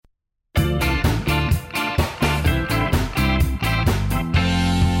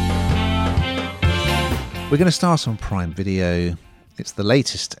We're going to start on Prime Video. It's the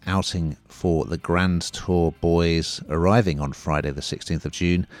latest outing for the Grand Tour boys, arriving on Friday the 16th of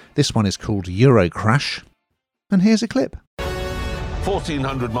June. This one is called Eurocrash, and here's a clip.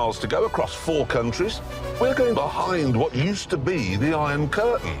 1,400 miles to go across 4 countries. We're going behind what used to be the Iron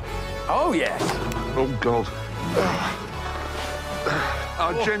Curtain. Oh, yes. Oh, God.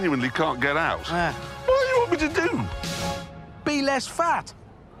 I genuinely can't get out. What do you want me to do? Be less fat.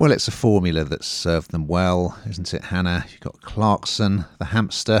 Well, it's a formula that's served them well, isn't it, Hannah? You've got Clarkson, the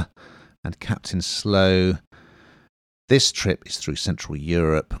hamster, and Captain Slow. This trip is through Central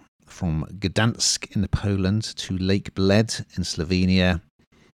Europe, from Gdansk in Poland to Lake Bled in Slovenia.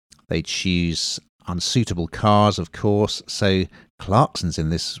 They choose unsuitable cars, of course, so Clarkson's in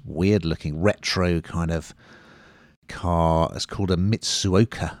this weird-looking retro kind of car. It's called a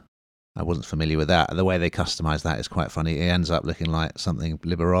Mitsuoka. I wasn't familiar with that. The way they customise that is quite funny. It ends up looking like something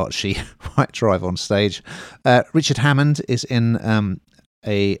Liberace might drive on stage. Richard Hammond is in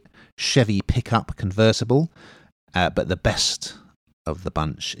a Chevy pickup convertible, but the best of the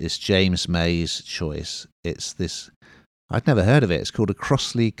bunch is James May's choice. It's this, I'd never heard of it. It's called a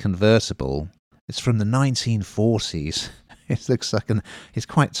Crossley convertible. It's from the 1940s. It looks like it's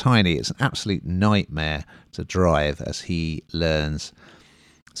quite tiny. It's an absolute nightmare to drive as he learns.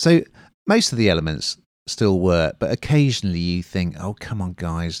 So most of the elements still work, but occasionally you think, oh, come on,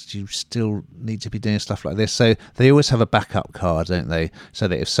 guys, do you still need to be doing stuff like this? So they always have a backup car, don't they? So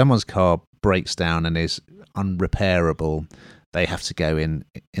that if someone's car breaks down and is unrepairable, they have to go in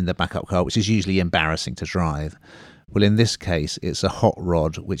the backup car, which is usually embarrassing to drive. Well, in this case, it's a hot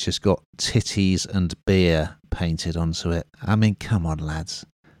rod which has got titties and beer painted onto it. I mean, come on, lads.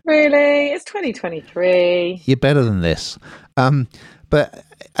 Really? It's 2023. You're better than this. But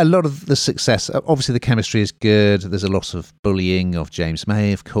a lot of the success, obviously the chemistry is good. There's a lot of bullying of James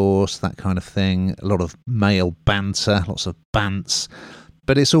May, of course, that kind of thing. A lot of male banter, lots of bants.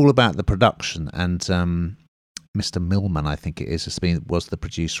 But it's all about the production. And Mr. Millman, I think it is, was the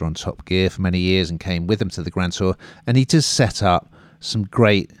producer on Top Gear for many years and came with them to the Grand Tour. And he does set up some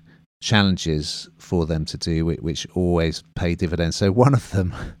great challenges for them to do, which always pay dividends. So one of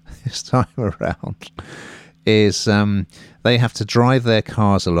them this time around is they have to drive their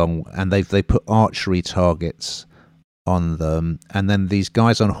cars along, and they put archery targets on them, and then these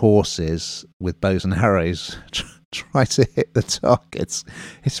guys on horses with bows and arrows try to hit the targets.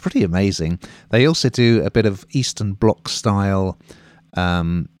 It's pretty amazing. They also do a bit of Eastern Bloc style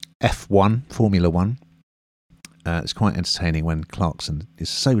F1, Formula One. It's quite entertaining when Clarkson is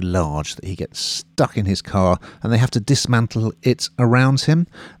so large that he gets stuck in his car and they have to dismantle it around him.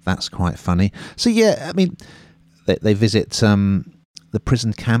 That's quite funny. So yeah, I mean, they visit the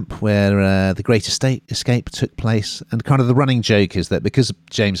prison camp where the Great Escape took place, and kind of the running joke is that because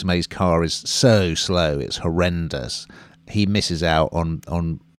James May's car is so slow, it's horrendous, he misses out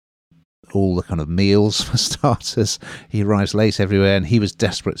on all the kind of meals for starters. He arrives late everywhere, and he was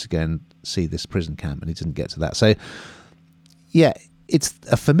desperate to go and see this prison camp, and he didn't get to that. So yeah, it's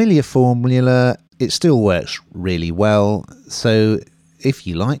a familiar formula. It still works really well. So if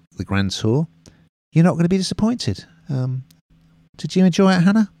you like the Grand Tour, you're not going to be disappointed. Did you enjoy it,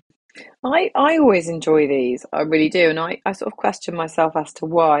 Hannah? I always enjoy these. I really do. And I sort of question myself as to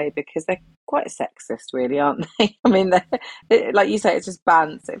why, because they're quite sexist, really, aren't they? I mean, like you say, it's just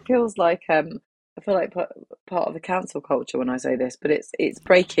bants. It feels like, I feel like part of the cancel culture when I say this, but it's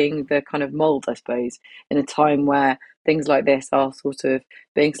breaking the kind of mould, I suppose, in a time where things like this are sort of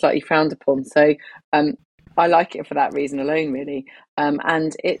being slightly frowned upon. So I like it for that reason alone, really.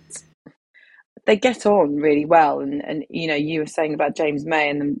 And they get on really well, and you know, you were saying about James May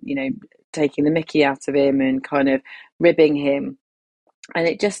and them, you know, taking the mickey out of him and kind of ribbing him, and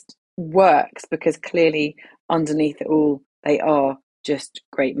it just works because clearly underneath it all they are just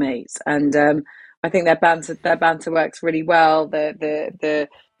great mates. And I think their banter works really well.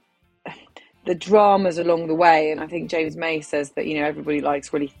 The dramas along the way, and I think James May says that, you know, everybody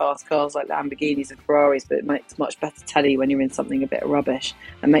likes really fast cars like Lamborghinis and Ferraris, but it makes much better telly when you're in something a bit rubbish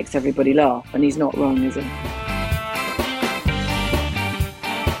and makes everybody laugh. And he's not wrong, is he?